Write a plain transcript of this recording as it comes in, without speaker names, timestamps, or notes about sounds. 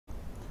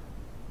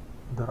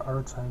There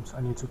are times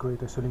I need to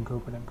create a ceiling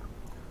opening.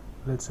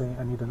 Let's say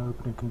I need an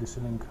opening in the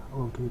ceiling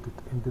located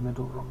in the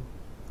middle room.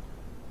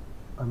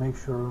 I make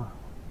sure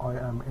I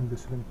am in the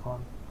ceiling plan.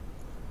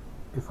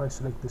 If I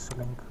select the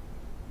ceiling,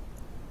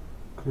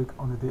 click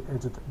on the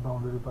Edit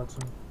Boundary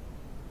button,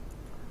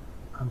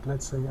 and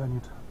let's say I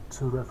need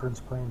 2 reference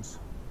planes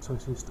to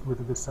assist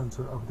with the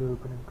center of the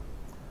opening.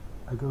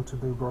 I go to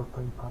the work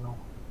plane panel,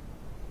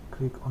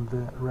 click on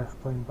the Ref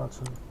Plane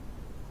button,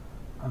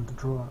 and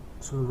draw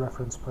 2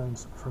 reference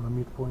planes from a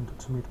midpoint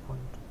to midpoint.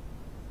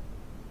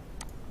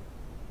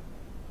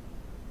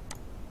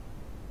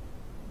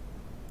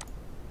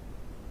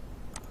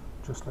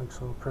 Just like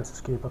so. Press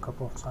Escape a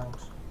couple of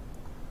times.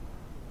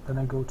 Then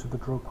I go to the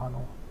Draw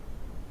panel,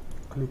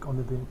 click on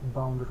the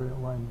Boundary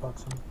Line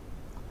button,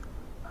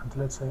 and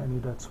let's say I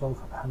need a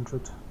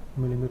 1200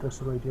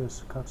 millimeters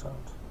radius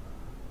cutout.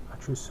 I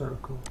choose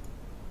Circle,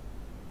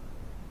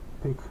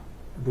 pick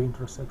the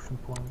intersection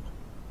point,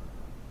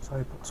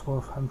 type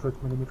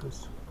 1200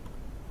 millimeters,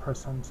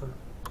 press Enter,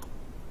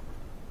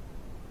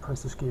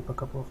 press Escape a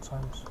couple of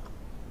times,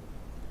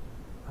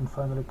 and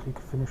finally click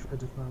Finish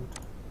Edit Mode.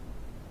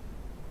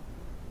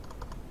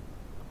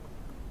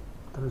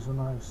 There is a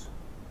nice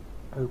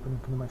opening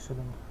in my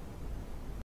ceiling.